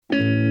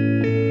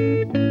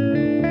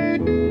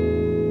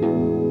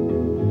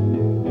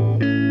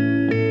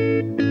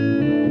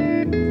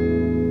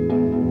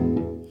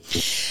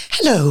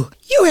Hello,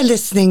 you are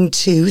listening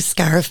to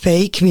Scariff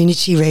Bay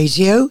Community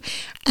Radio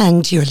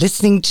and you're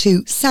listening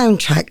to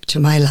Soundtrack to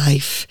My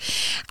Life.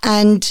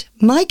 And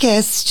my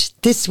guest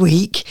this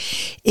week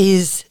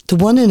is the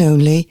one and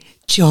only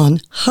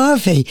John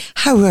Harvey.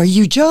 How are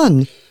you,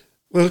 John?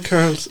 Well,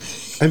 Carol,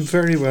 I'm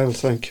very well,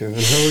 thank you.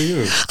 And how are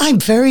you? I'm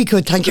very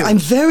good, thank you. I'm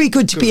very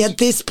good to be at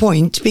this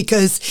point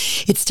because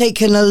it's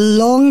taken a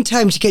long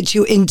time to get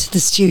you into the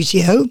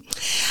studio.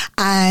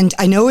 And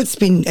I know it's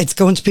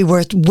going to be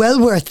well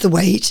worth the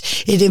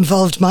wait. It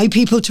involved my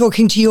people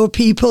talking to your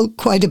people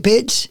quite a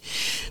bit.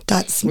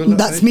 That's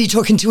me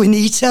talking to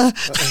Anita.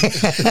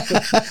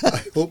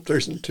 I hope there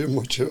isn't too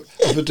much of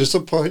a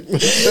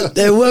disappointment.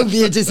 There won't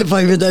be a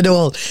disappointment at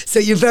all. So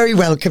you're very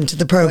welcome to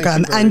the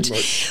programme. And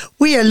much.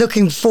 We are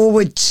looking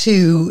forward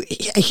to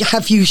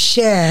have you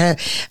share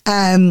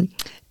the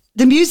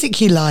music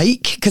you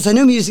like, because I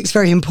know music's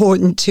very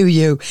important to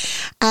you.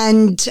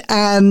 And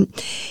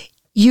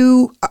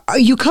you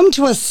come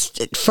to us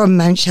from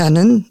Mount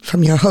Shannon,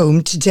 from your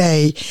home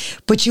today,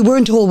 but you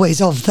weren't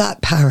always of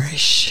that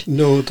parish.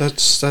 No,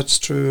 that's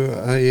true.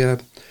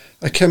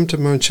 I came to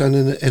Mount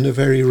Shannon in a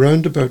very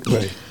roundabout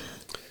way.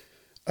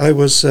 I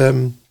was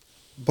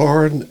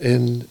born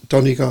in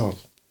Donegal,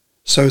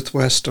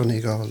 southwest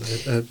Donegal,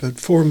 about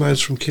 4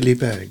 miles from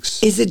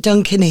Killybegs. Is it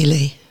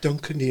Duncanely?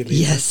 Duncanely,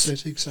 yes.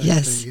 That's it, exactly,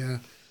 yes. Yeah.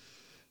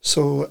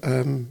 So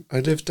I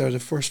lived there the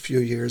first few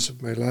years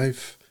of my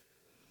life.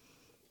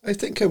 I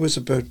think I was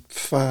about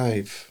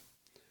 5,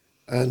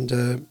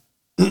 and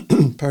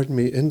pardon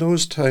me, in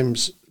those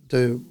times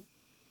the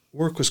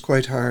work was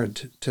quite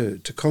hard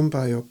to come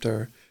by up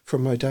there for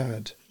my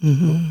dad.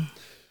 Mm-hmm.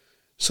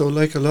 So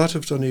like a lot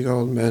of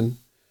Donegal men,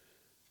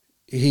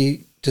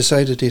 he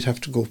decided he'd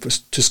have to go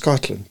to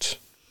Scotland.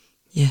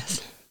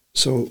 Yes.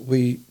 So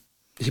he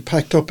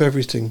packed up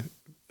everything,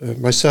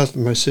 myself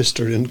and my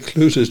sister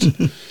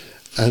included,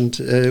 and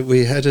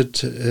we headed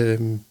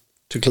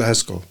to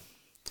Glasgow.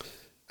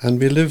 And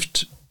we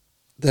lived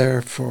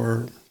there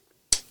for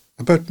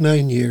about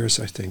 9 years,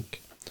 I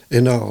think,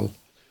 in all.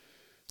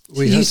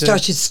 You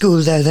started school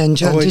there then,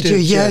 John, did you?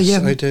 Yeah,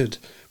 yeah. I did.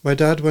 My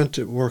dad went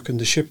to work in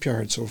the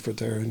shipyards over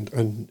there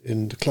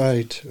in the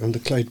Clyde, on the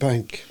Clyde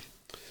Bank.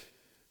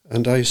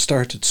 And I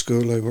started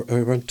school.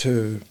 I went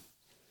to...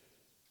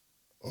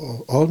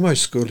 all my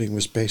schooling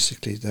was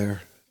basically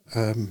there.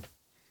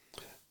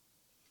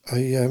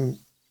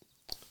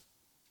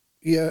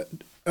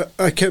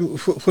 I came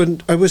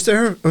when I was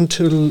there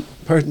until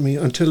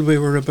we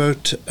were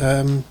about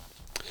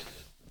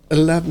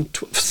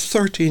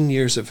 13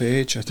 years of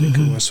age, I think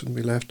it was when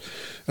we left.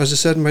 As I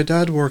said, my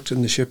dad worked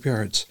in the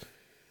shipyards,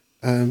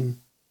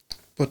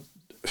 but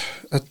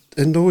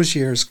in those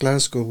years,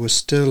 Glasgow was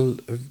still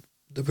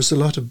there was a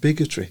lot of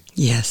bigotry.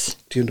 Yes,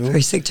 do you know?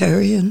 Very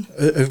sectarian.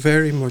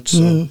 Very much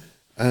so,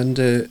 and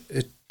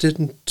it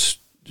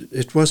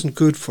wasn't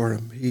good for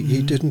him.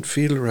 He didn't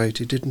feel right.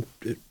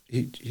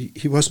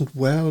 He wasn't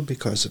well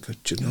because of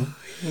it, you know.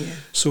 Yeah.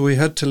 So we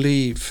had to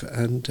leave,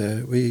 and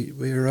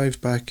we arrived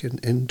back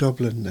in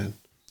Dublin then,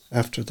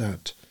 after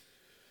that.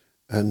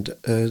 And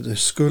the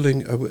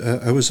schooling,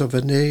 I was of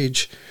an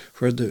age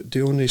where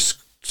the only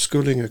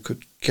schooling I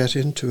could get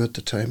into at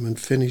the time and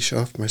finish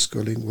off my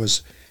schooling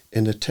was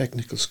in a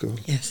technical school,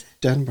 yes,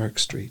 Denmark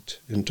Street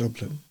in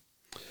Dublin.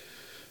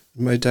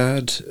 My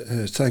dad,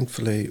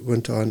 thankfully,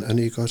 went on and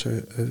he got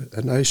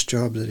a nice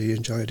job that he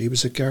enjoyed. He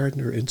was a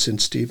gardener in St.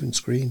 Stephen's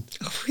Green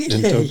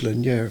in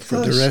Dublin,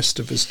 for the rest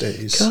of his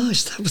days.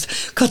 Gosh,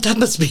 that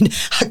must have been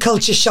a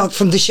culture shock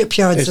from the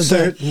shipyards of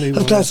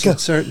Glasgow. It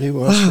certainly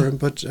was for him,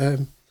 but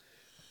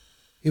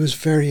he was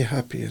very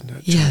happy in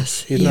that job.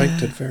 He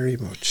liked it very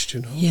much,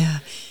 you know. Yeah.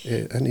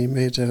 And he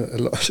made a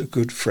lot of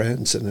good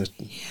friends in it.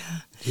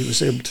 Yeah. He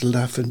was able to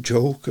laugh and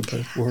joke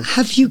about work.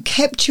 Have you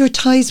kept your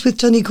ties with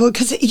Donegal?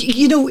 Because,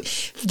 you know,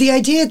 the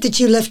idea that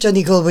you left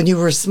Donegal when you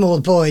were a small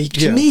boy,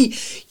 to me,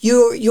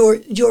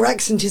 your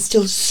accent is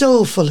still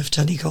so full of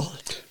Donegal.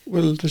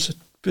 Well, there's a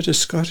bit of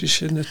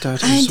Scottish in it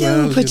as well. I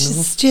know, but you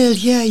know. still,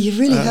 you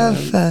really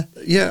have... I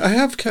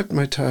have kept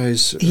my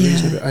ties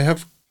reasonably. I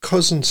have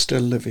cousins still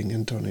living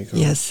in Donegal.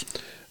 Yes.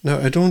 Now,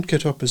 I don't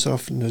get up as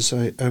often as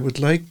I would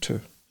like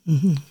to,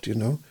 do you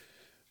know?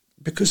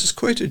 Because it's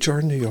quite a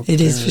journey up there.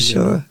 It is, for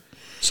sure. Know.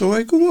 So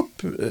I go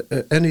up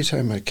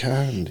anytime I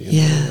can,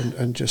 you know,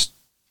 and just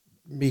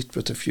meet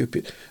with a few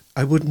people.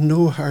 I wouldn't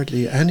know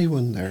hardly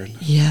anyone there now.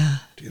 Yeah.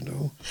 Do you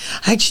know?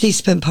 I actually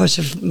spent part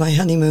of my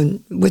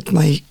honeymoon with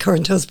my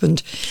current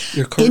husband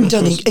in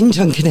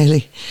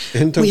Duncanely.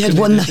 We had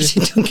one night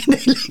in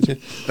Duncanely.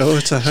 Oh,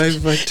 it's a hive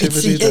of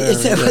activity there.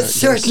 It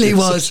certainly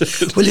was.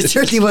 Well, it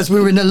certainly was. We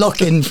were in a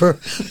lock-in for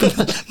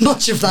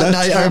much of that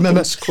night, I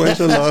remember. Quite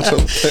a lot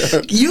up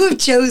there. You have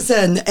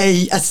chosen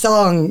a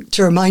song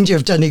to remind you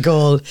of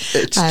Donegal.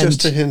 It's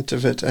just a hint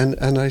of it.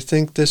 And I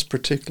think this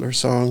particular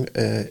song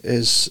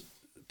is...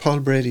 Paul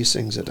Brady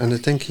sings it, and I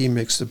think he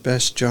makes the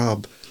best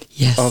job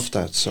of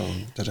that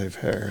song that I've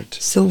heard.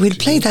 So we'll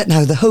play that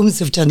now, The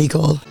Homes of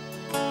Donegal.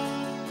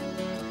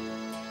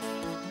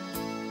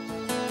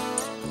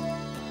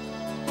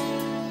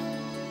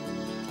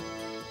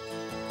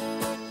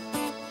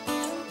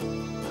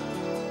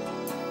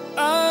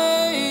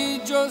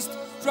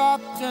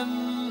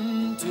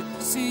 to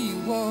see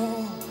you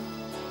all.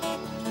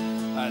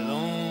 I'll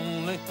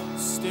only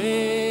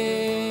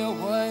stay a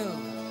while.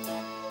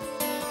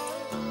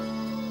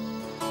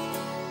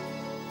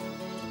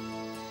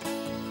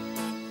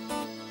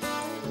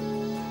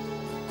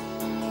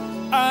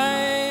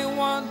 I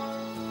want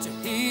to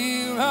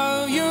hear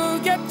how you're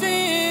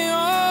getting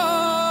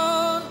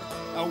on.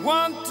 I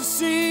want to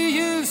see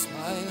you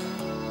smile.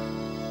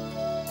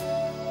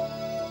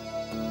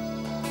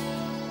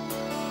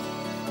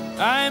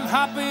 I'm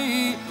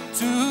happy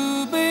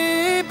to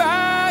be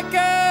back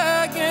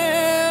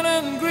again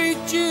and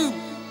greet you,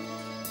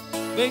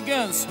 big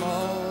and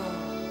small.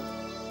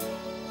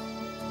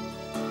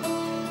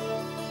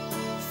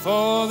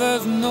 For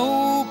there's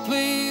no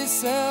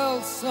place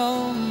else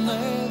on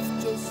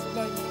earth just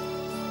like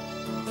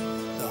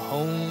the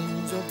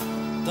homes of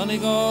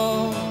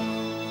Donegal.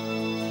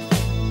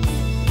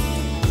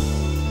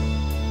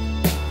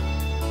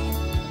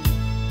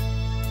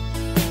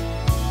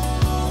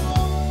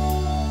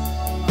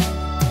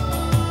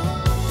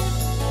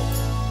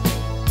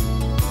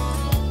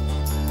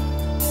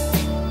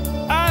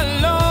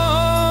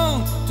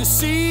 To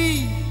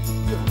see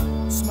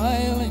your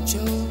smiling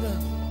children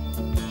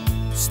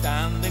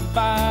standing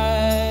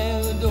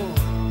by the door.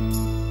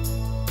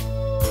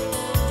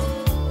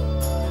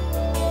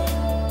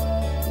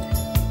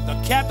 The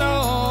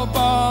kettle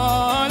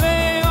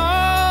boiling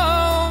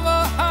on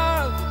the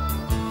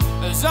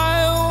hearth as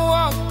I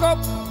walk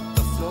up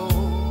the floor.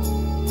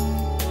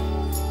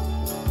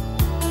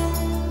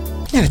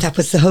 Now, that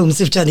was The Homes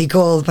of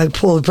Donegal by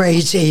Paul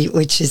Brady,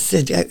 which is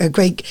a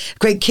great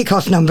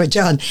kick-off number,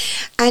 John.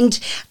 And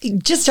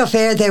just off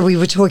air there, we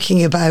were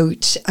talking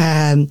about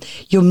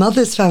your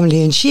mother's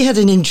family, and she had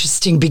an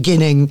interesting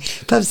beginning.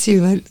 Perhaps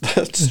you might...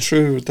 That's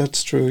true,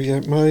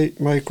 yeah.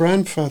 My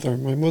grandfather,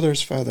 my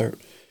mother's father,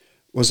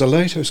 was a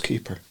lighthouse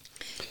keeper.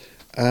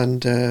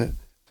 And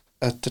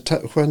at the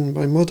time when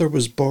my mother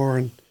was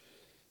born,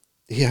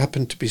 he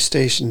happened to be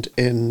stationed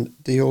in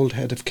the Old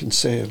Head of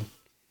Kinsale.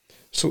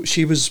 So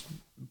she was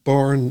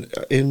born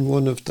in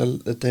one of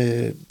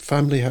the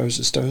family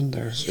houses down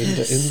there,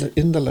 yes.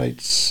 in the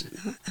lights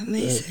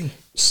amazing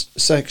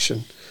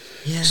section.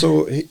 Yeah.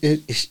 So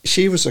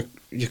she was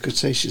you could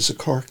say she's a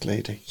Cork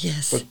lady.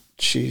 Yes. But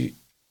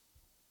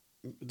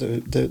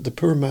the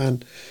poor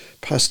man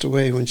passed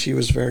away when she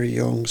was very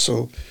young.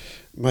 So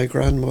my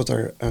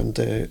grandmother and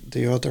the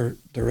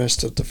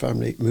rest of the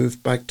family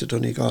moved back to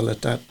Donegal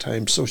at that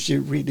time. So she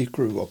really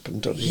grew up in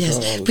Donegal.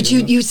 Yes, but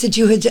you said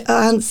you had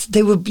aunts.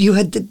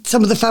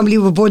 Some of the family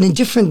were born in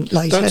different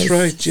lighthouses. That's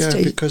right. Yeah,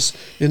 because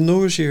in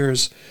those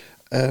years,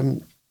 they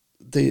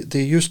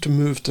used to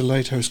move the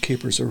lighthouse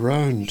keepers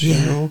around. Yeah.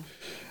 You know,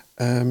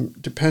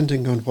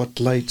 depending on what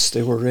lights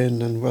they were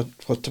in and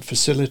what the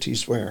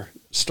facilities were,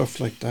 stuff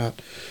like that.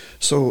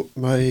 So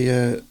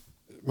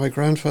my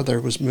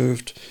grandfather was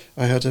moved.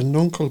 I had an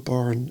uncle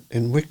born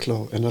in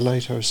Wicklow, in a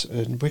lighthouse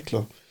in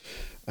Wicklow,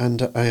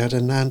 and I had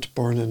an aunt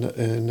born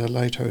in a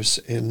lighthouse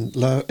in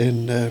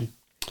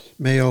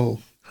Mayo.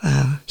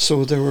 Wow!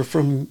 So they were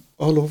from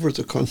all over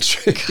the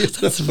country.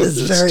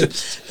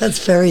 That's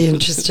very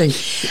interesting.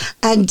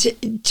 And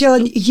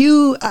John,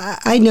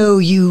 I know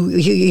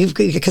you've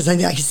because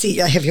I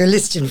see I have your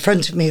list in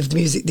front of me of the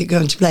music that you're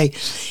going to play.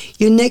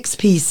 Your next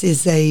piece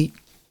is a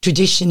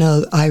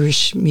traditional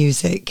Irish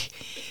music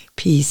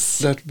piece.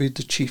 That would be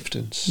the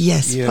Chieftains.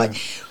 Yes. Yeah.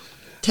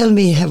 Tell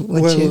me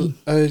what you...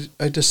 I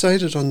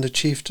decided on the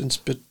Chieftains,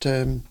 but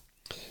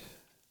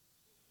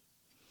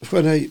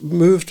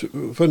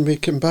when we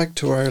came back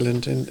to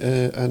Ireland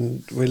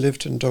and we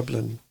lived in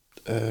Dublin,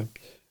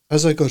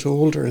 as I got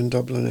older in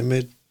Dublin, I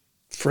made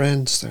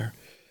friends there.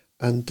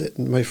 And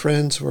my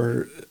friends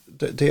were...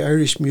 The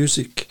Irish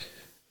music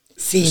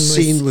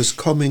scene was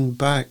coming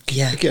back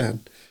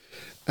again.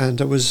 And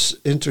I was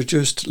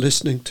introduced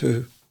listening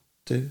to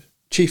the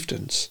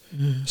Chieftains.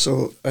 Mm.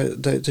 So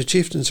the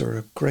Chieftains are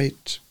a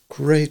great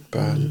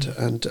band,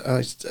 and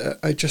I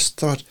just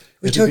thought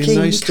it would be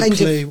nice to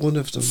play one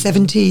of them.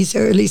 70s,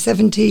 early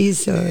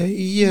 70s, or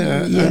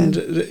and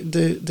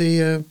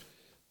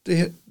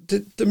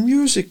the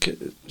music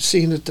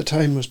scene at the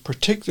time was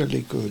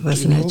particularly good,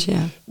 wasn't it?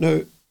 Yeah.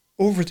 Now,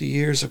 over the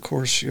years, of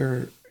course,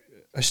 I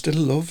still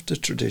love the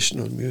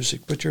traditional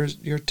music, but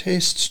your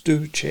tastes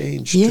do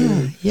change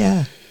too.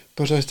 Yeah.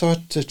 But I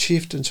thought the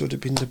Chieftains would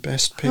have been the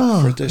best pick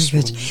for this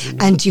one. You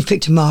know? And you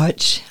picked a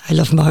march. I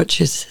love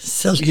marches.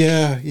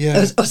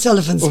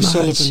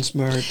 O'Sullivan's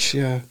March,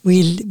 yeah.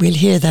 We'll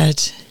hear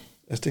that.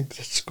 I think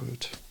that's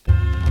good.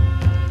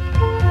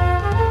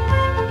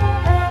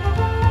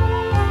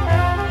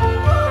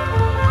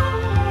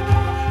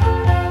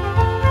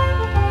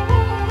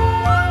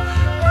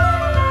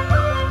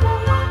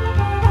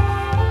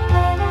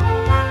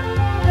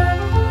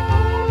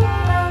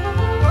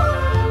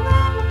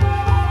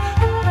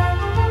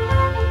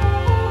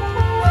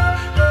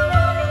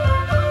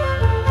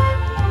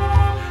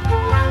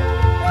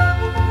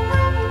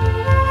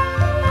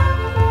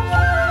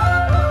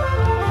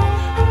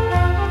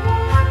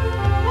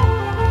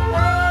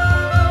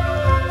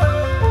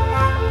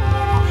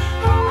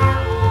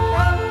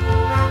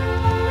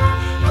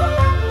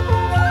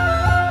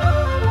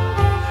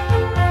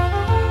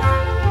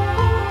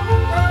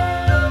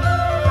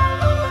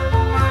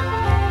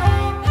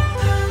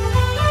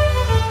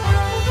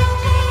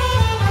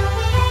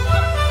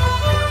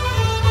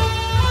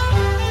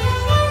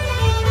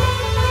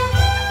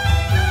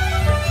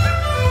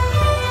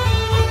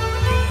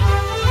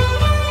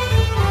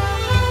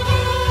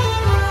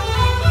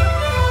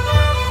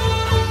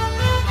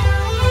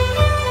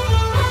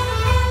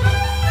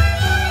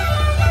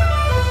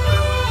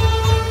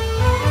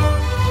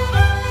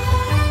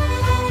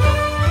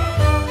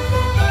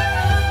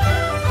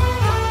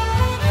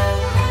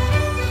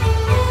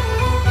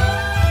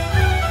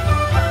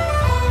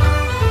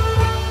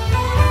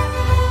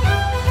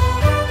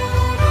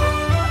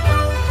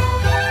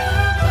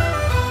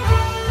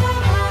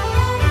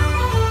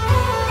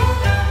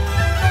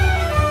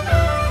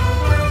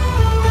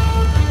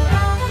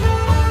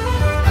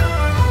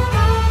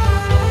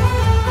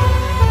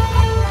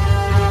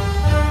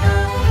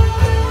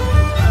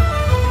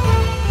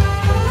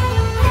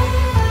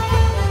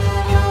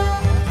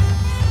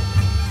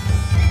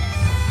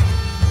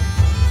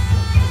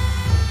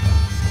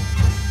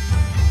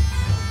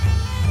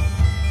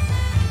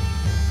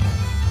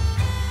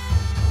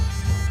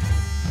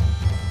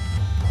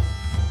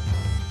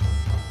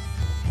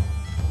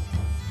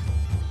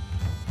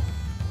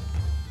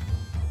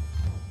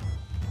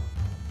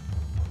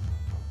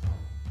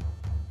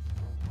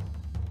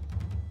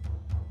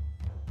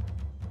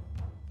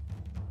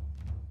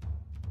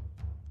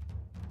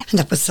 And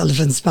that was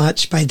Sullivan's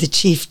March by the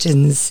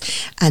Chieftains.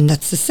 And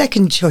that's the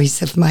second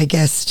choice of my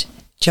guest,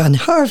 John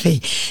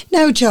Harvey.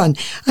 Now, John,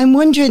 I'm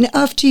wondering,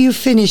 after you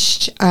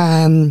finished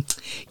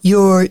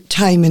your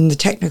time in the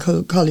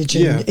Technical College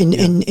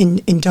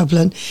in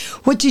Dublin,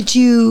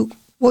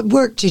 what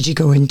work did you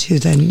go into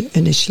then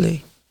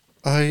initially?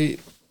 I've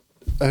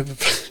a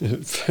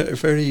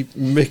very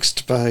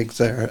mixed bag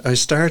there. I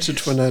started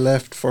when I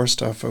left,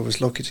 first off, I was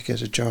lucky to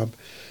get a job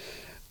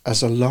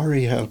as a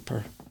lorry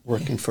helper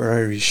working for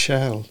Irish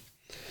Shell.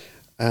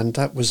 And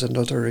that was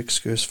another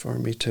excuse for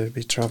me to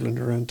be travelling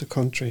around the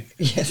country,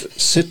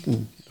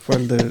 sitting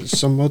while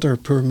some other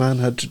poor man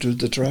had to do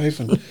the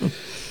driving.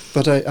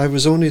 But I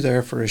was only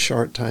there for a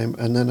short time,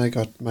 and then I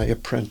got my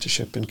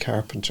apprenticeship in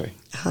carpentry.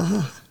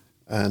 Ah.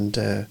 And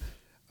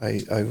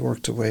I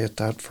worked away at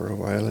that for a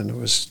while, and I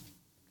was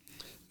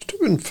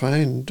doing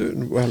fine,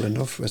 doing well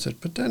enough with it.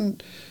 But then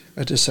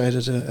I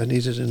decided I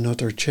needed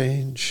another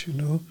change, you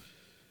know.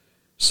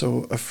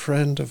 So a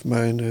friend of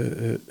mine,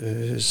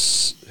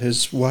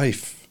 his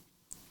wife,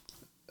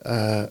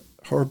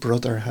 her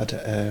brother had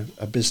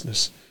a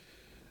business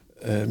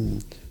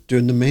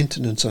doing the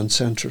maintenance on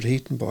central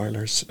heating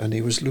boilers, and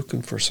he was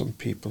looking for some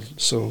people.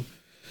 So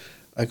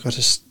I got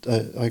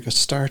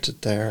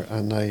started there,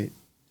 and I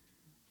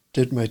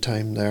did my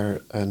time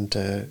there and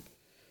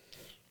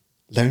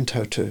learned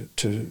how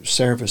to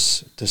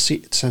service the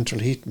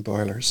central heating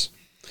boilers.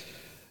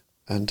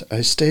 And I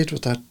stayed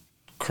with that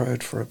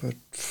crowd for about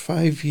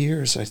 5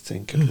 years, I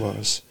think it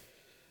was.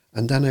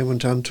 And then I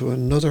went on to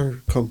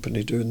another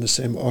company doing the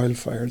same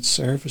oil-fired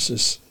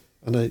services,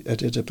 and I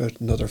did about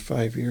another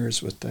 5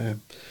 years with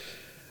them.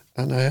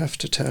 And I have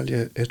to tell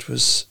you, it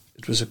was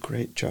a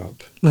great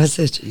job. Was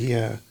it?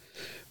 Yeah,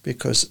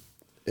 because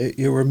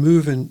you were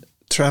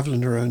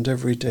travelling around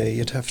every day.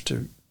 You'd have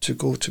to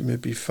go to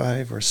maybe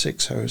 5 or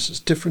 6 houses,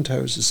 different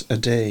houses a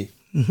day.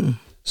 Mm-hmm.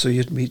 So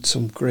you'd meet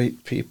some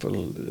great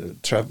people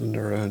travelling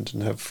around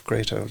and have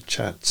great old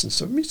chats and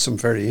so meet some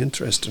very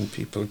interesting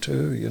people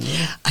too, you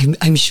know.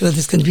 I'm sure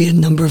there's going to be a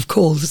number of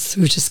calls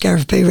through to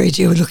Scariff Bay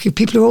Radio.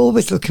 People are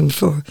always looking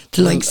for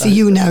the likes of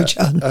you now,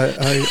 John.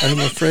 I'm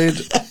afraid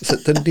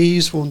that the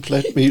knees won't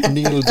let me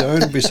kneel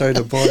down beside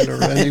a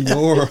boiler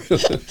anymore.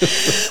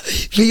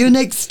 For your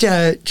next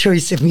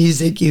choice of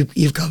music,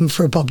 you've gone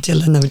for Bob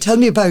Dylan. Now, tell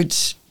me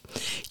about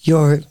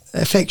your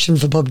affection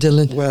for Bob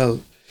Dylan.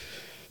 Well,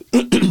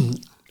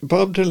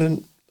 Bob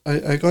Dylan,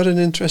 I got an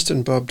interest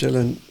in Bob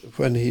Dylan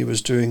when he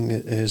was doing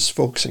his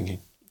folk singing,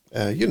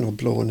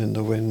 Blowing in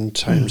the Wind,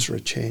 Times Were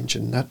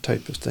Changing, that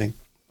type of thing.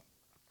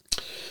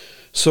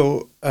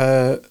 So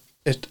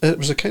it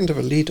was a kind of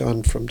a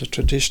lead-on from the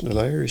traditional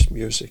Irish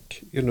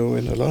music, in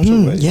a lot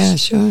of ways. Yeah,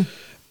 sure.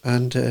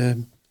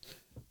 And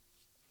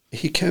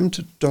he came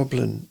to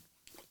Dublin,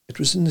 it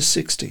was in the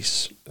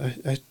 60s.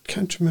 I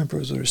can't remember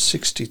whether it was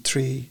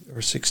 63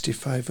 or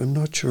 65, I'm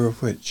not sure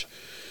which.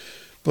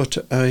 But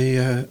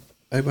I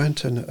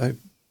went and I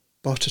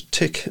bought a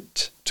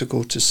ticket to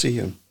go to see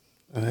him.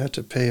 And I had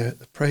to pay a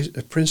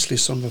princely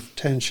sum of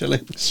 10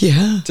 shillings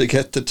to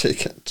get the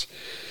ticket.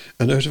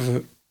 And out of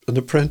an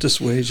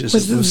apprentice wages...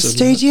 Was it the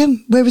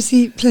stadium? Where was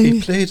he playing?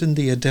 He played in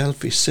the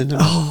Adelphi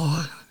Cinema.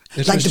 Oh,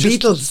 like the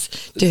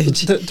Beatles did.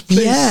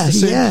 The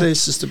same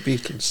place as the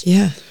Beatles.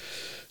 Yeah.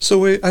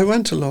 So I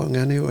went along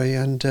anyway,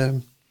 and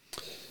the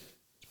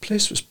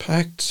place was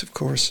packed, of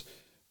course.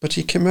 But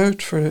he came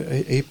out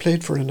he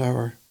played for an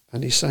hour,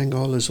 and he sang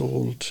all his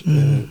old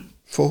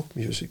folk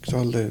music,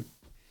 all the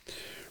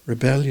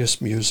rebellious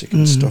music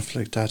and stuff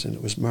like that, and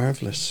it was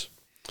marvellous.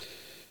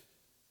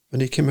 When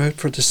he came out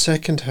for the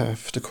second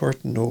half, the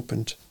curtain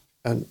opened,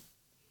 and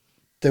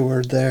they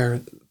were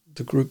there,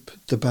 the group,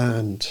 the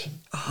band.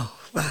 Oh,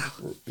 wow.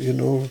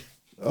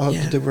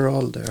 They were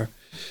all there.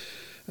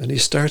 And he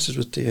started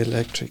with the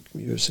electric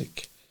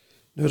music.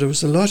 Now, there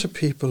was a lot of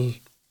people,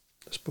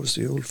 I suppose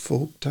the old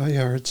folk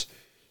diehards,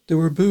 they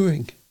were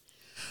booing.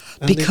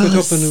 And they got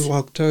up and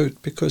walked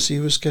out because he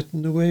was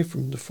getting away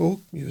from the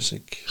folk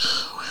music,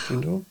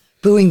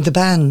 Booing the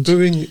band.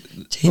 Booing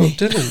Bob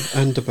Dylan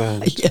and the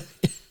band. Yeah.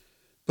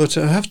 But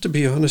I have to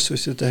be honest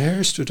with you, the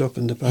hair stood up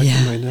in the back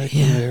of my neck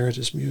when I heard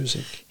his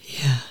music.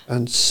 Yeah.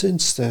 And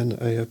since then,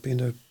 I have been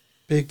a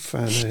big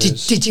fan of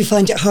his. Did you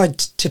find it hard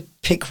to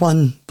pick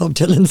one Bob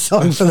Dylan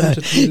song for that?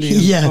 I found it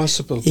really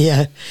impossible.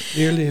 Yeah.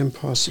 Nearly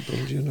impossible,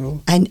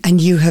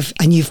 And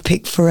you've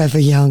picked Forever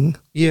Young.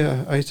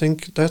 Yeah, I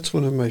think that's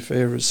one of my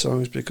favourite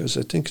songs because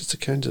I think it's the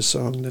kind of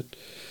song that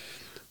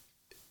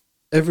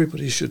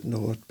everybody should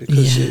know it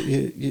because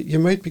you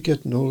might be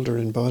getting older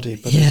in body,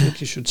 but I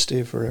think you should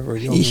stay forever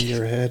young in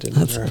your head and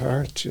in your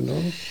heart,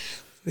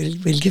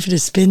 We'll give it a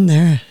spin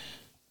there.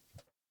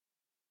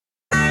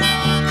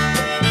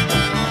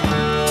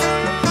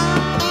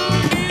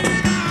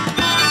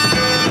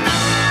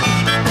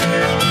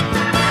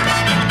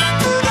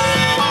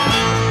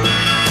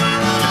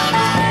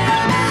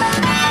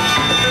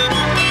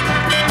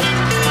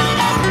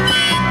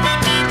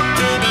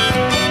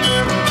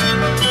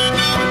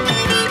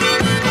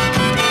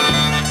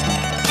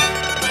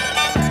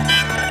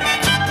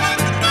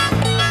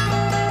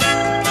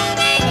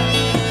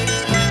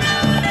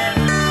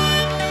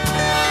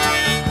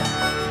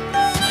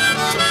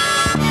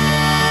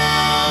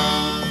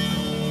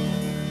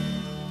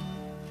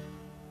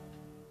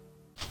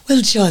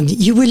 Well, John,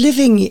 you were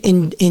living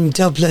in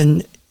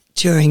Dublin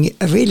during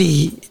a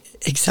really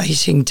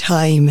exciting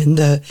time in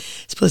the, I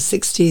suppose,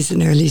 60s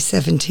and early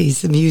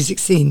 70s. The music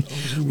scene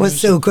was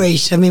so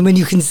great. I mean, when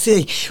you can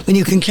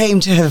claim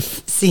to have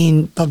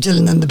seen Bob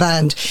Dylan and the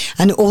band,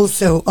 and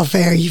also off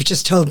air, you've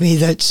just told me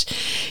that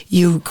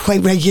you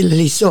quite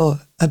regularly saw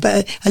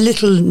a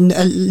little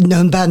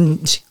known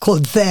band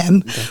called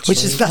Them,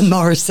 which is Van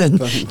Morrison,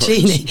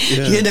 Jeannie.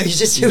 Yeah. You know,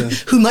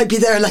 who might be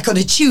there like on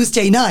a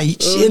Tuesday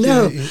night,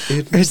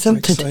 or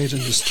something. Outside in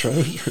his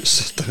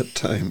trousers at that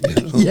time, you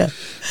know. Yeah.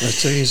 I'd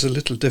say he's a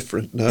little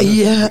different now.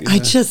 Yeah, I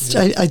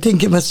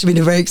think it must have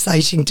been a very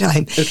exciting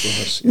time. It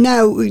was. Yeah.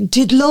 Now,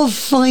 did love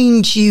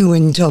find you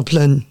in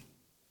Dublin?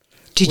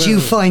 Did you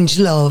find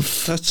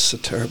love? That's a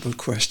terrible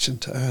question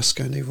to ask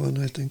anyone,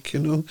 I think, you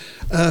know.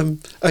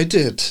 I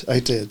did,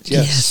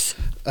 yes.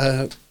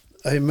 I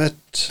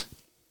met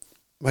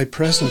my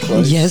present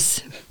wife,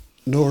 yes,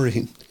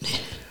 Noreen,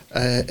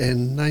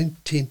 in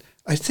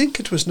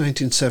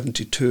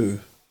 1972.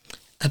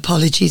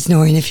 Apologies,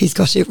 Noreen, if he's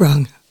got it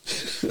wrong.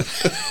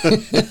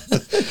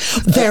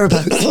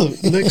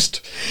 Thereabouts. Next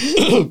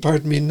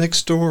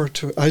door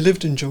to, I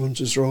lived in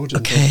Jones's Road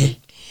in Dublin.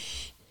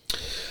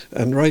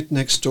 And right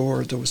next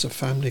door, there was a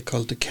family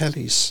called the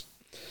Kellys.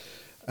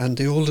 And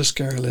the oldest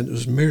girl in it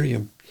was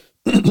Miriam.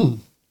 Now,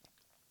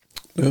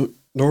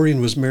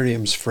 Noreen was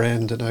Miriam's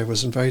friend, and I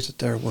was invited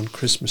there one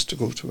Christmas to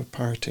go to a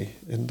party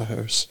in the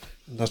house.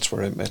 And that's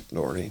where I met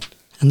Noreen.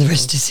 And the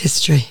rest is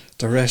history.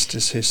 The rest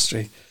is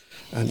history.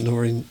 And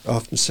Noreen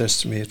often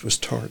says to me it was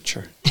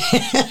torture.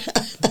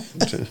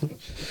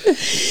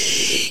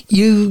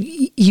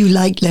 You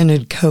like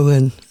Leonard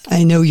Cohen.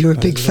 I know you're a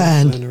big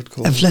fan of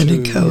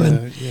Leonard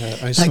Cohen.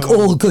 Yeah, like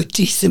all good,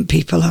 decent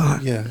people are.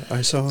 Yeah,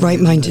 I saw him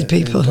right-minded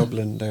people in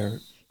Dublin there.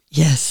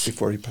 Yes.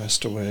 Before he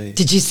passed away.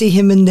 Did you see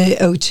him in the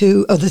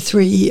O2 or the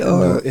 3 or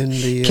no, in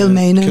the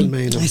Kilmainham?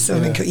 Kilmainham? I saw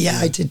him.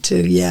 I did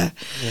too. Yeah.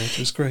 Yeah, it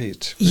was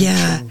great.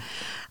 Yeah. Show.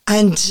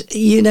 And,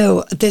 you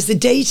know, there's a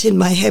date in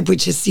my head,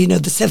 which is, you know,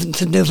 the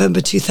 7th of November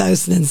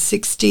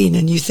 2016.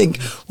 And you think,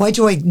 why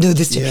do I know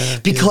this?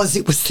 Because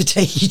it was the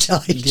day he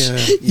died,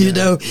 you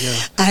know.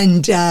 Yeah.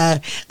 And I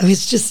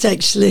was just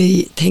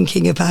actually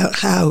thinking about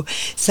how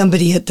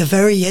somebody at the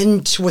very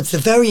end, towards the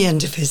very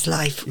end of his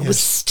life, was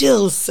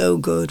still so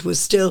good, he was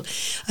so...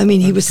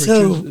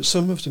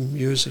 Some of the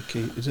music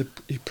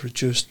he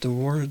produced, the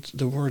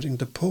wording,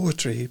 the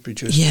poetry he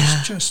produced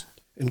was just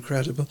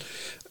incredible.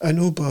 I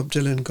know Bob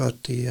Dylan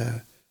got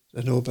the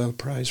Nobel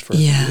Prize for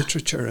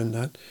literature and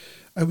that.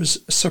 I was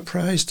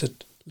surprised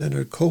that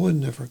Leonard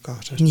Cohen never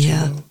got it.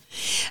 Yeah. You know?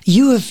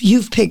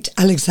 You've picked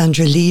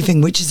Alexandra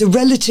Leaving, which is a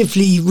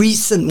relatively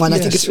recent one. Yes,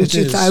 I think it's from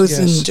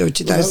 2000 or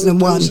 2001.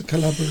 Well, that was a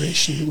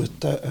collaboration with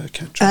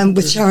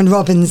with Sharon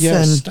Robinson.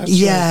 Yes, that's right.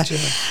 Yeah.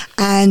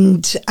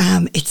 And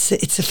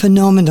it's a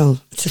phenomenal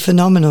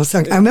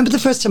song. I remember the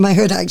first time I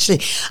heard it,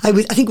 actually, I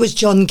think it was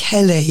John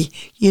Kelly.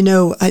 You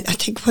know, I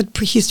think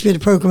he used to be in a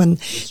program on I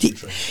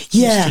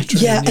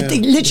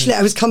think literally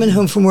I was coming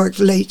home from work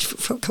late,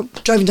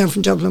 driving down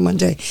from Dublin one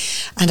day,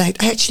 and I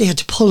actually had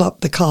to pull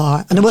up the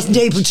car, and I wasn't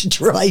able to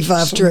drive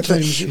after it.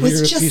 But it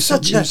was just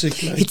such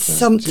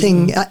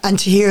something, and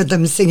to hear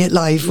them sing it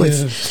live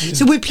was.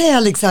 So we'll play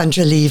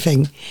Alexandra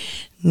Leaving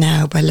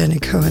now by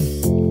Leonard Cohen.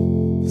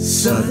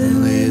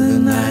 Suddenly the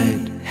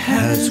night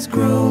has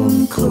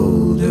grown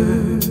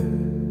colder.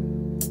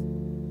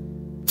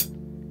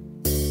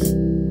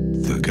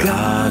 The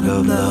God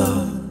of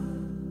love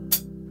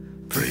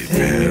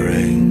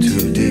preparing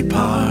to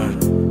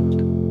depart.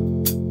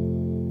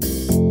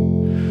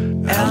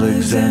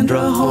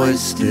 Alexandra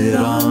hoisted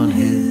on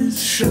his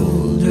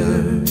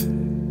shoulder.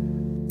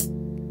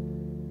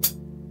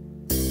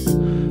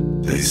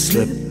 They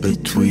slip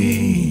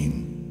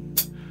between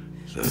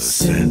the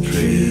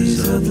centuries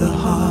of the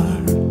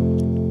heart,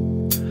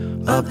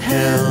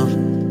 upheld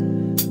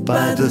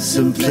by the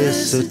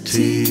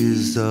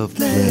simplicities of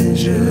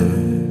pleasure.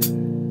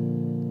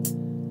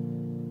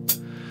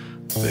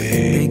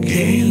 They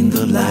gain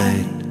the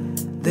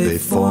light, they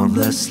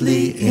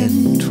formlessly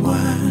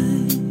entwine.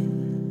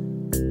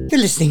 You're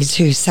listening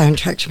to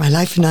Soundtrack to My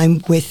Life, and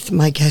I'm with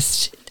my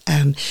guest,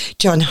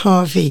 John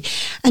Harvey.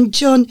 And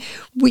John,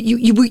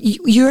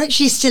 you're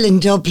actually still in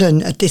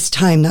Dublin at this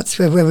time. That's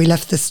where we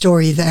left the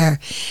story there.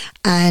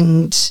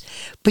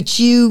 But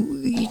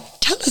you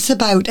tell us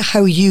about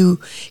how you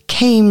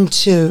came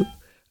to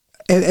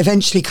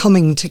eventually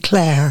coming to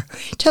Clare.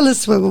 Tell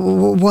us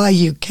why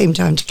you came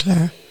down to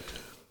Clare.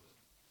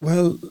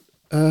 Well,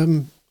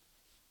 when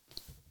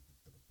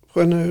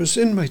I was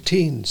in my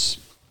teens,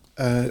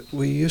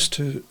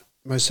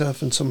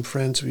 myself and some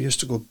friends, we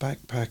used to go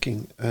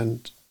backpacking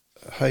and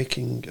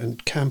hiking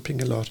and camping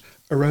a lot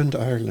around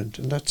Ireland,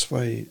 and that's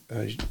why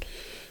I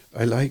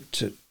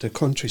liked the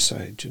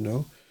countryside, you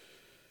know.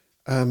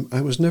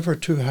 I was never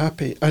too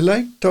happy. I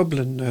liked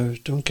Dublin now,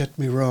 don't get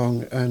me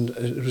wrong, and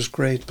it was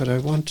great, but I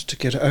wanted to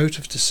get out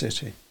of the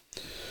city.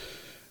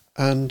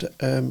 And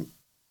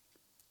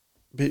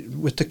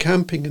with the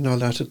camping and all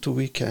that at the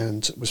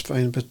weekends, it was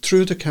fine, but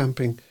through the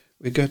camping,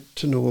 we got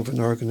to know of an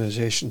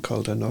organisation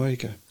called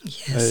ANOIGA,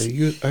 Yes.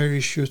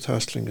 Irish Youth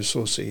Hosteling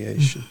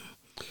Association.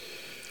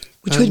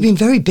 Which would have been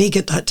very big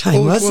at that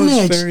time, wasn't it?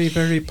 it? It was very,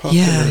 very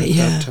popular at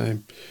that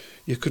time.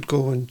 You could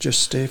go and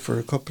just stay for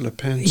a couple of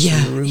pence in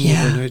a room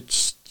overnight.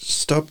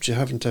 Stopped you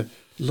having to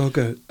lug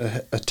a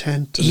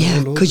tent.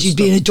 And because you'd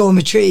be in a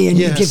dormitory and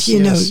you'd give,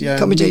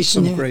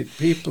 accommodation. Some great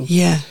people.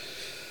 Yeah.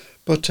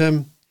 But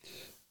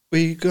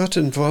we got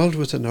involved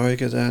with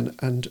ANOIGA then,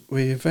 and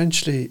we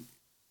eventually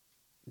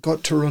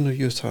got to run a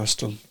youth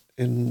hostel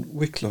in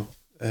Wicklow,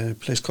 a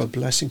place called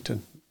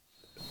Blessington.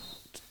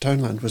 The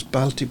townland was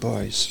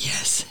Ballyboys.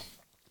 Yes.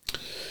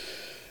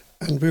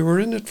 And we were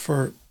in it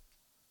for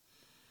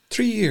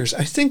 3 years.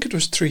 I think it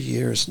was 3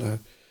 years now.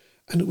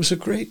 And it was a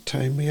great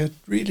time. We had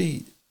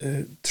really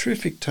a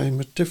terrific time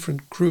with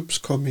different groups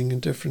coming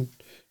and different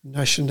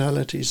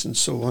nationalities and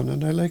so on.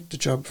 And I liked the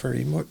job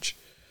very much.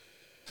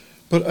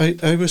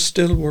 But I was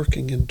still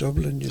working in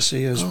Dublin, you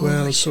see, as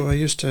well. Right. So I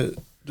used to,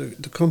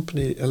 the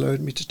company allowed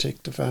me to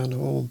take the van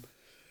home.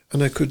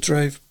 And I could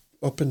drive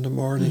up in the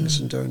mornings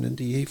and down in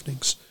the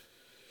evenings.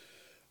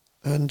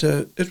 And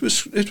it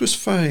was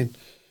fine.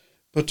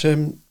 But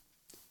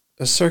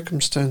as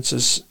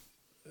circumstances,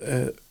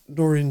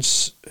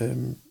 Noreen's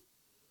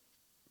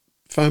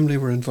family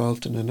were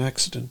involved in an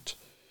accident,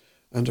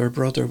 and our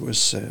brother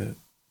was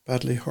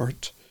badly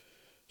hurt.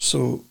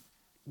 So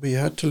we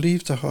had to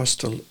leave the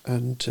hostel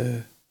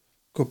and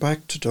go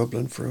back to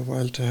Dublin for a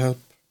while to help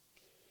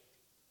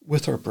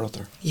with our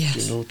brother,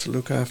 to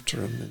look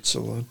after him and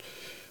so on.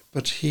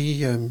 But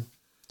he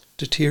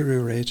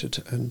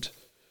deteriorated, and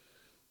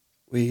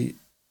we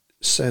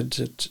said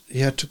that he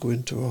had to go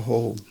into a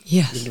home,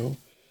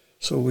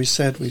 So we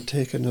said we'd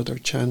take another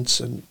chance,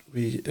 and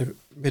we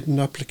made an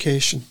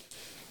application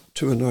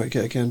to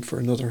ANOIGA again for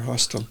another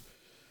hostel.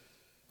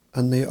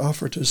 And they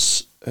offered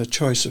us a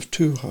choice of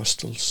 2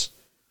 hostels.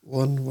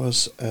 One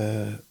was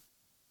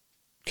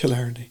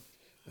Killarney,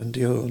 and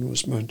the other one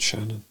was Mount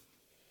Shannon.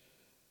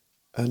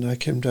 And I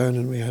came down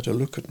and we had a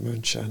look at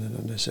Mount Shannon,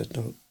 and I said,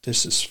 no,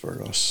 this is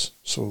for us.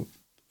 So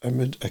I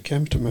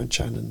came to Mount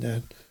Shannon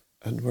then,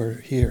 and we're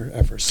here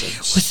ever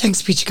since. Well,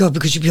 thanks be to God,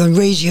 because you'd be on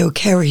Radio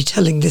Kerry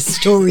telling this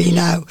story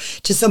now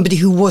to somebody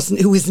who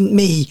isn't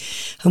me,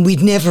 and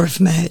we'd never have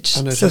met.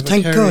 And I'd so have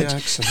thank a Kerry God.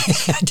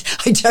 accent.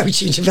 I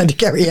doubt you'd have had a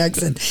Kerry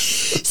accent.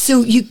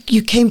 So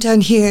you came down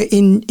here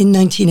in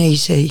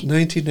 1980.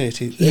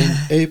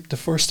 1980, the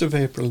 1st of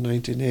April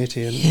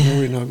 1980, and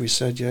Noreen always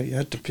said, you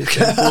had to pick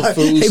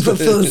April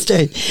Fool's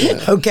Day.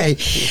 Okay.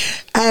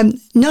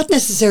 Not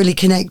necessarily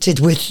connected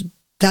with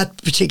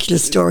that particular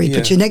story,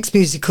 but your next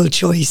musical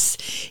choice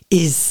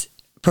is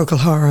Procol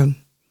Harum.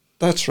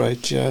 That's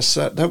right, yes.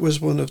 That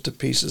was one of the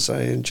pieces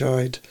I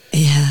enjoyed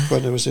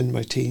when I was in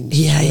my teens.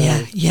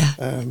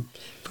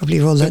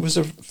 Probably roll that. It was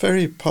a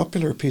very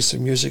popular piece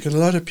of music, and a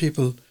lot of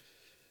people,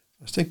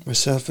 I think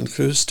myself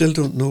included, still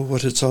don't know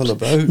what it's all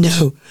about.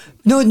 No,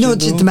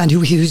 the man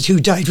who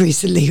died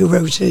recently, who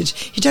wrote it.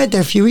 He died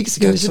there a few weeks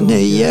ago, didn't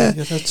he? Yeah,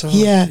 that's all.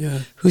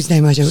 Yeah. Whose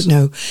name I don't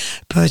know.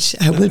 But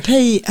we'll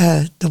play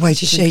The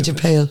Whitest Shade of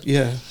Pale.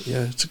 Yeah,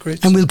 it's a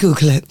great song. And we'll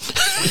Google it.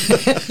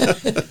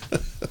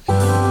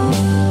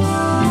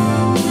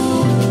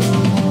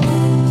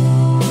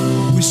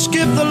 We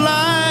skip the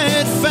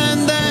light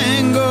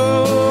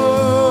fandango,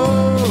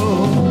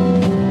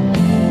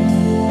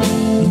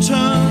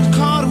 turned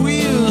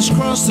cartwheels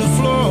across the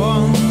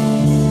floor.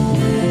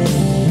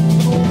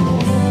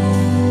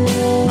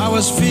 I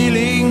was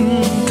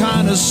feeling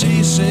kind of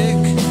seasick.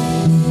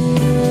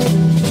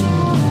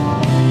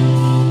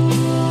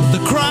 The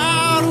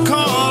crowd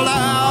called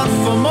out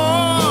for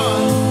more.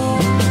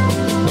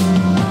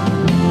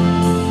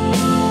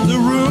 The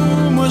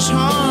room was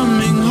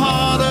humming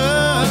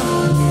harder.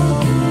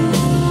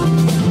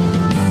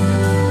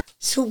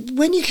 So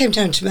when you came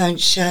down to Mount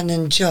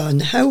Shannon, John,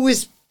 how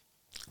was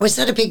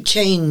that a big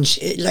change,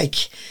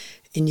 like,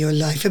 in your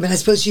life? I mean, I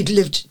suppose you'd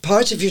lived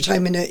part of your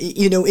time in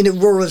a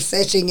rural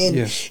setting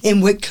in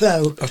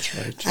Wicklow. That's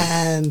right.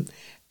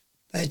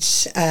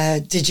 But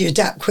did you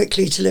adapt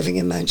quickly to living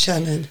in Mount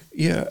Shannon?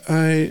 Yeah,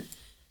 I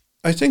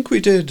think we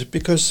did,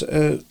 because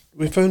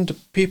we found the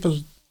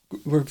people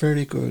were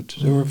very good.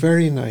 They were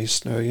very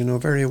nice now,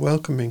 very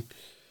welcoming,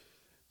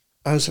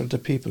 as are the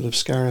people of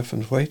Scariff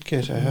and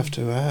Whitegate, I have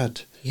to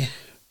add. Yeah.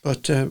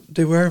 But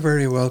they were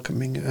very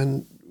welcoming,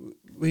 and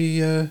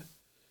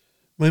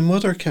my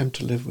mother came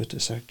to live with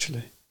us,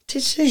 actually.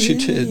 Did she? She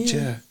did,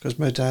 because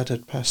my dad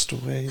had passed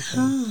away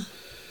then.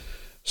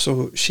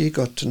 So she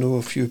got to know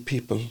a few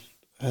people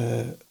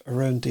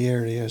around the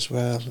area as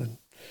well, and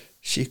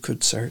she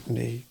could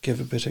certainly give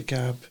a bit of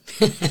gab.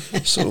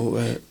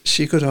 So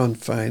she got on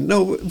fine.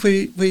 No,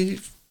 we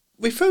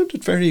found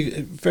it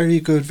very, very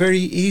good, very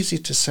easy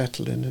to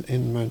settle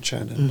in Mount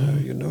Shannon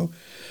now,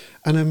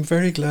 And I'm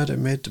very glad I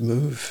made the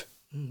move,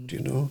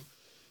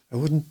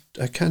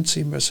 I can't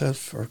see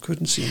myself, or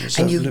couldn't see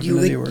myself living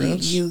anywhere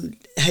else. You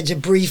had a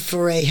brief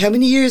foray. How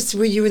many years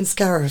were you in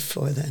Scariff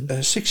for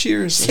then? 6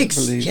 years, I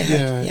believe.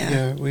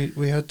 Yeah.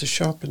 We had the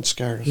shop in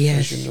Scariff,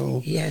 as you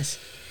know. Yes.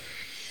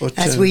 But,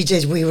 as we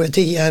did. We were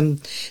the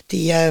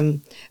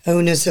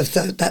owners of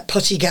that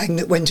potty gang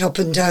that went up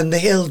and down the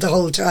hill the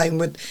whole time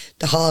with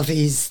the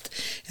Harveys,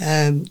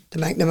 the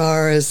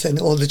McNamaras, and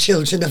all the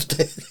children of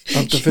the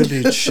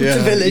village. of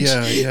the village.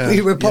 Yeah,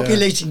 we were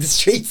populating the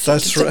streets.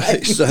 That's at the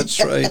right. time. That's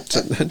right.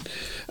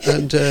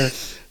 And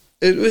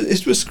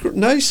it was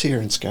nice here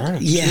in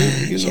Scariff.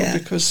 Yeah,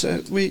 because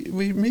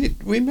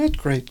we met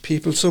great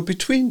people. So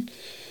between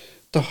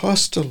the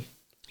hostel,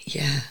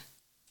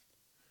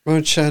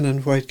 Mount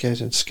Shannon,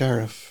 Whitegate, and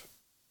Scariff,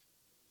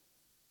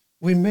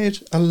 we made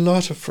a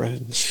lot of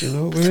friends. We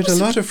made a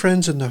lot of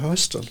friends in the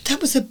hostel. That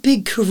was a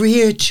big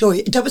career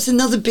choice. That was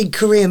another big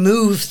career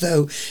move,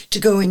 though, to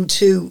go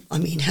into,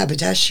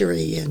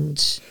 haberdashery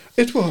and.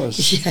 It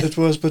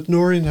was, but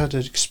Noreen had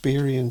an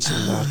experience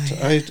in that.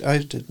 Yeah. I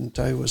didn't.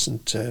 I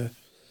wasn't.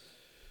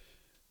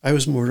 I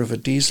was more of a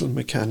diesel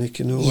mechanic,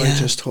 Yeah. I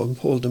just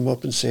hold them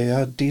up and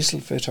say, diesel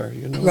fitter,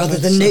 Rather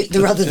than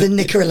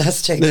knicker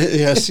elastic.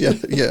 Yes,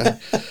 yeah.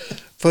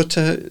 But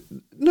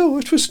no,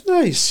 it was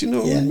nice,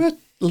 we met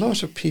a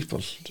lot of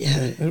people.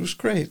 Yeah. It was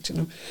great,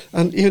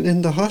 And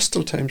in the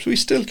hostel times, we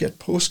still get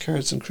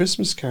postcards and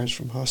Christmas cards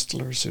from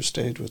hostelers who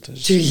stayed with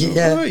us. Do you?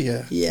 Yeah. Oh,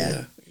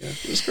 yeah.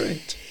 It was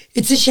great.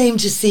 It's a shame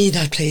to see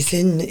that place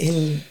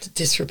in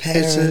disrepair.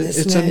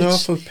 It's an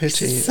awful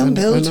pity. Some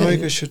and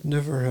Oiga should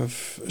never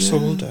have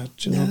sold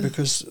that, no.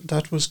 because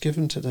that was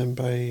given to them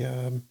by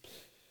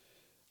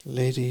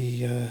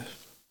Lady, I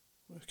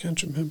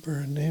can't remember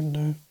her name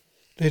now,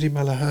 Lady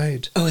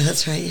Malahide. Oh,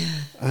 that's right,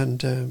 yeah.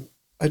 And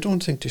I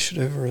don't think they should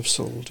ever have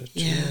sold it.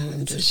 Yeah,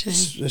 And it's a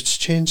shame. it's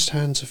changed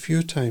hands a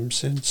few times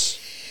since.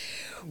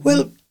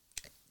 Well,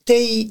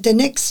 the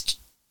next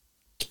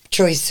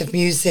choice of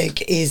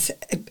music is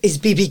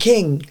B.B.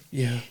 King.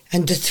 Yeah.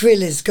 And The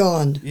Thrill Is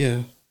Gone.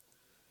 Yeah.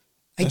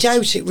 I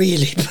doubt it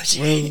really, but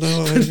Well,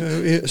 no,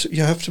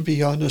 you have to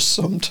be honest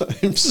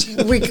sometimes.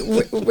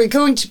 we're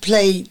going to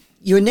play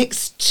your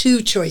next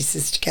two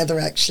choices together,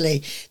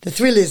 actually. The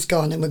Thrill Is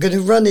Gone, and we're going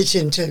to run it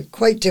into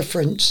quite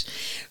different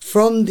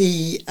from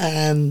the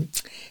film,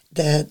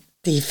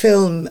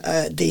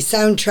 the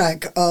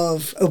soundtrack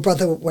of Oh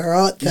Brother, Where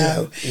Art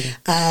Thou,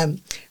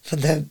 for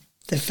the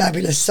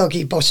fabulous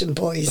Soggy Bottom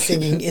Boys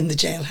singing In the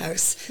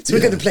Jailhouse. So we're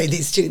going to play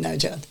these two now,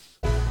 John.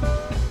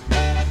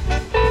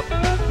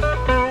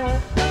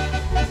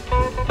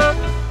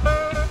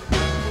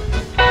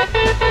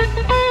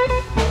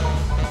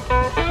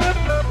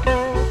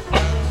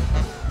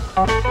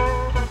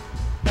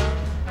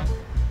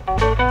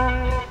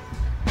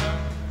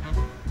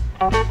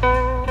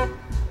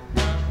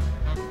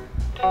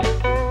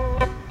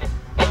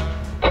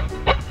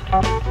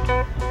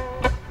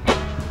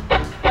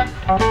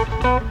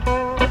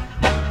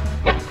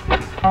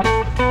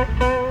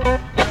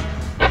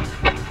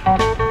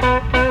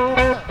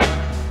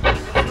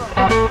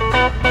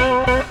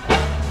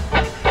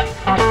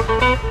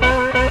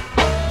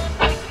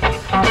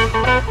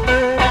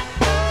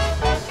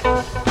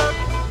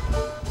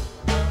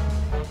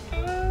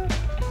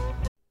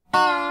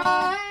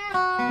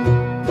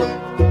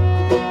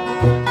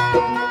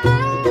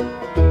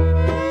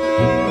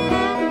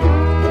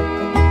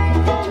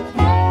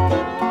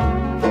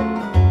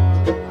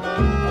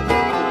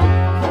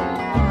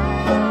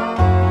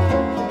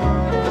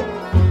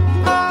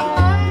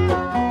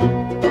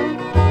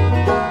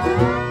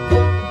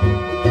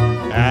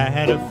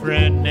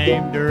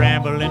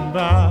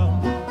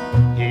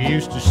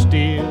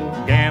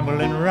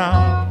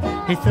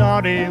 He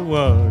thought he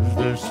was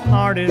the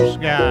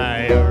smartest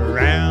guy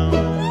around.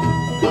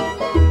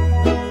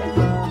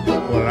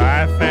 Well,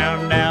 I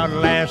found out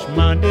last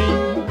Monday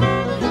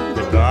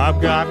that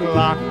Bob got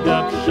locked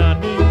up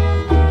Sunday.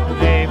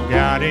 They've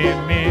got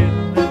him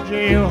in the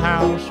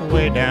jailhouse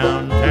way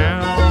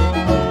downtown.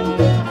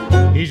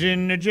 He's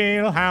in the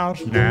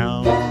jailhouse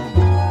now.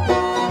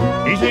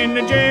 He's in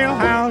the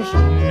jailhouse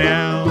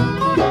now.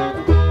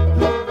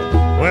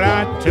 Well,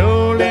 I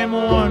told him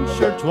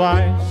once or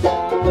twice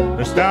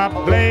to stop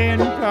playing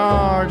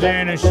cards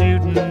and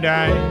shooting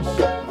dice.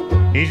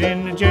 He's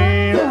in the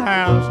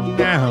jailhouse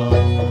now.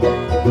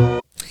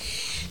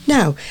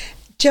 Now,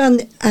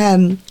 John,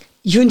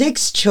 your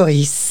next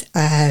choice,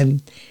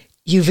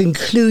 you've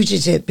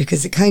included it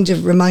because it kind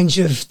of reminds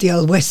you of the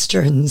old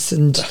westerns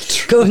and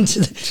going to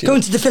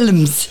the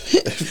films.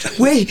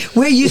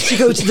 where you used to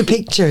go to the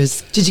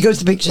pictures? Did you go to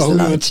the pictures a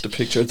lot? We went to the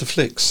picture, the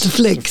flicks. The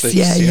flicks,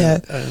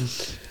 yeah.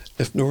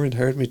 If Noreen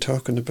heard me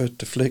talking about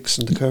the flicks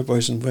and the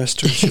cowboys and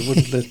westerns, she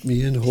wouldn't let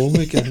me in home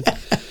again.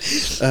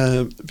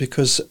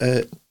 Because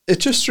it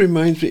just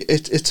reminds me,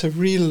 it's a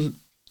real,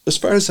 as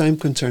far as I'm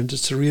concerned,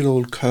 it's a real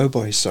old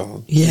cowboy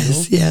song.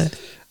 Yes, yeah.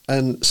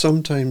 And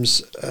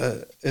sometimes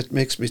it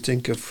makes me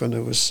think of when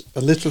I was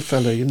a little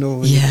fella,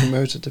 when you come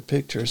out of the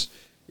pictures.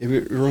 You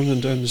were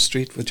running down the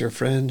street with your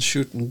friends,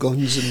 shooting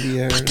guns in the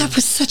air. But that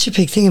was such a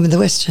big thing. I mean, the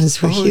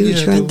westerns were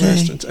huge, weren't they?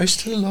 Westerns. I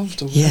still love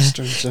the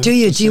westerns. Do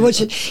you? Do you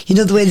watch it? You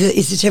know the way that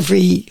is it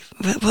every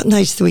what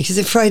night of the week? Is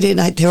it Friday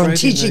night? They're on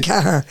TG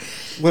Car.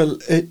 Well,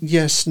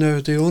 yes.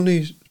 No, the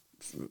only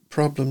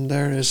problem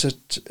there is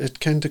it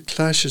kind of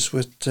clashes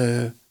with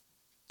the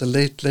the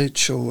Late Late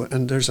Show,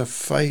 and there's a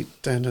fight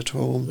then at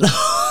home.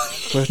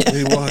 But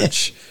we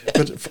watch.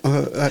 But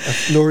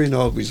Noreen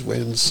always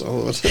wins.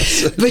 So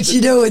but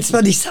you know, it's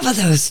funny. Some of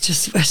those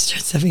just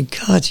westerns. I mean,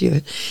 God,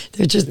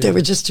 they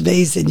were just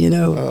amazing. You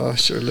know. Oh,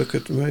 sure. Look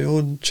at my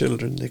own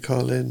children. They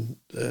call in.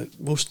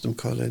 Most of them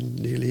call in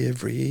nearly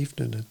every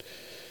evening, and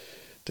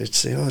they'd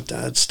say, "Oh,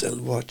 Dad's still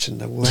watching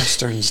the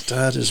westerns.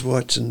 Dad is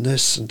watching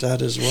this, and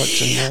Dad is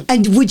watching that."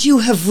 And would you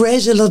have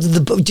read a lot of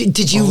the books?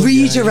 Did you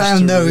read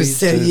around those?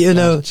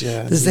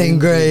 The Zane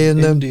Grey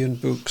and the Indian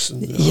books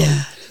and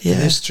the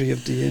history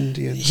of the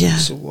Indians and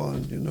so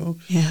on, you know.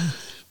 Yeah.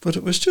 But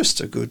it was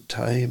just a good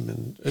time,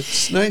 and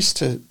it's nice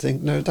to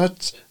think now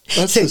that's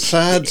a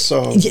sad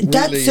song.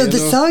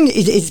 The song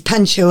is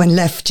Pancho and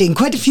Lefty, and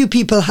quite a few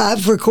people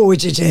have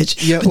recorded it.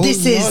 Yeah, but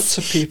lots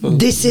of people.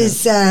 This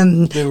is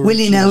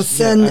Willie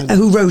Nelson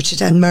who wrote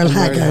it, and Merle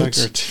Haggard.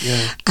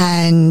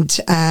 And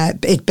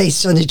it's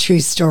based on a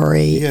true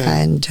story. Yeah.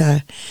 And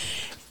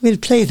we'll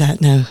play that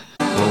now.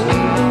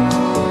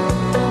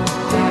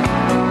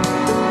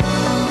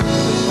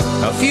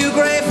 A few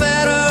grey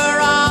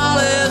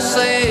federalists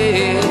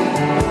say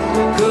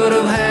could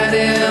have had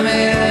him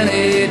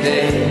any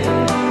day.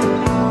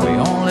 We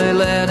only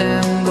let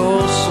him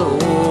go so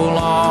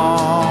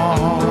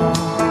long.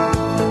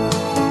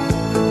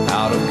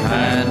 Out of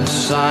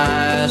kindness,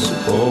 I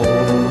suppose.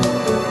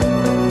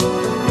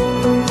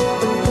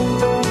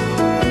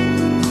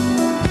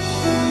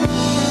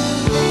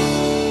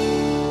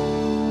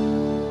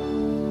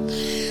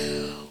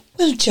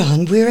 Well,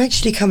 John, we're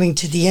actually coming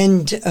to the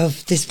end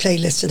of this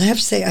playlist, and I have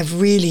to say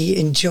I've really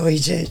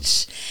enjoyed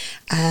it.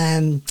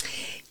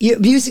 Your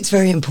music's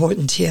very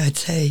important to you, I'd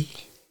say.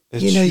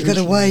 You've got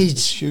a wide...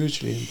 It's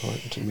hugely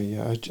important to me.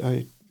 Are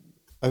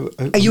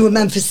you a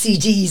man for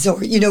CDs,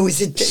 or,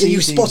 is it CDs, are you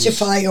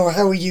Spotify, or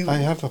how are you? I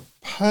have a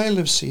pile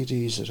of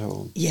CDs at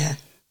home. Yeah.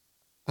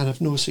 And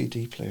I've no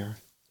CD player.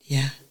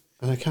 Yeah.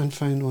 And I can't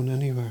find one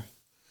anywhere.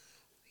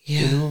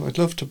 Yeah. I'd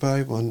love to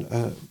buy one,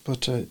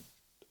 but...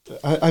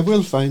 I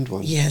will find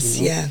one. Yes,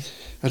 yeah.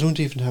 I don't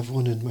even have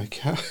one in my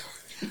car.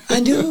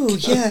 I know,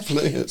 yeah.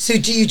 So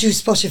do you do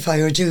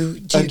Spotify, or do you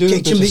do a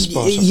bit of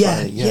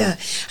Spotify, yeah.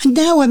 And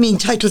now,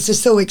 titles are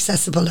so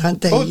accessible,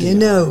 aren't they? Oh, they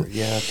are.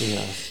 Yeah, they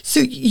are. So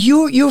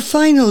your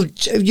final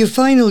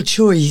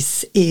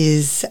choice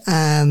is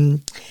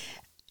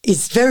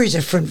very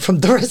different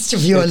from the rest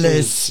of your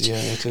list.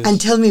 It is. And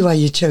tell me why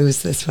you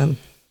chose this one.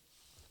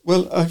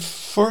 Well,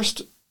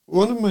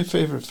 one of my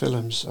favourite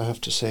films, I have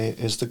to say,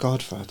 is The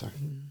Godfather,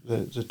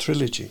 the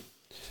trilogy.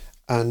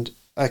 And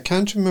I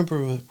can't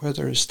remember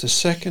whether it's the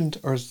second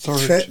or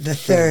third. The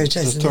third,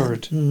 isn't it? The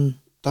third.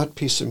 That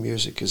piece of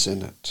music is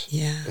in it.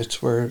 Yeah.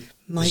 It's where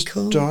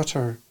Michael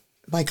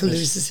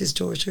loses his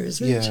daughter,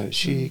 is it? Yeah,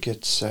 she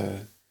gets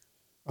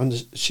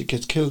she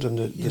gets killed on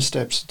the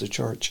steps of the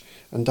church,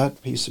 and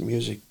that piece of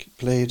music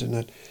played in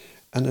it,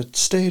 and it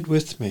stayed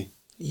with me.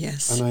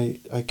 Yes. And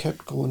I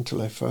kept going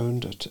till I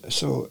found it.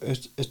 So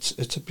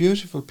it's a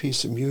beautiful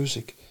piece of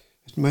music.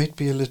 It might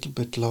be a little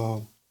bit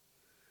long,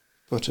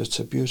 but it's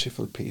a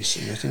beautiful piece,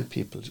 and I think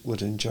people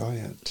would enjoy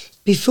it.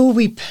 Before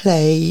we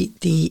play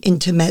the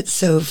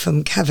intermezzo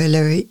from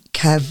Cavalleria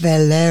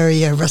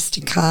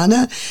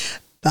Rusticana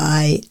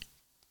by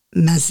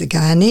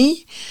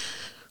Mazzagani,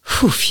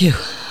 phew,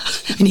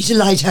 I need to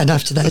lie down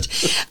after that.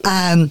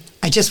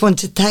 I just want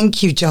to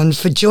thank you, John,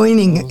 for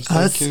joining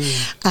us.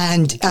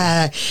 And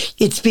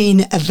it's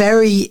been a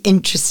very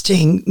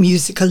interesting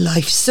musical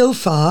life so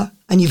far,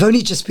 and you've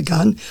only just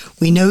begun.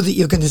 We know that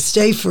you're going to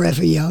stay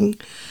forever young.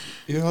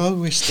 You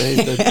always say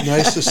the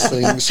nicest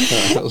things,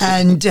 Carol.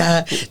 And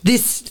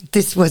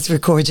this was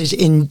recorded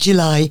in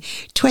July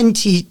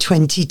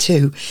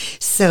 2022.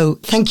 So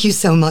thank you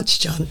so much,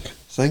 John.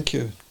 Thank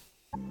you.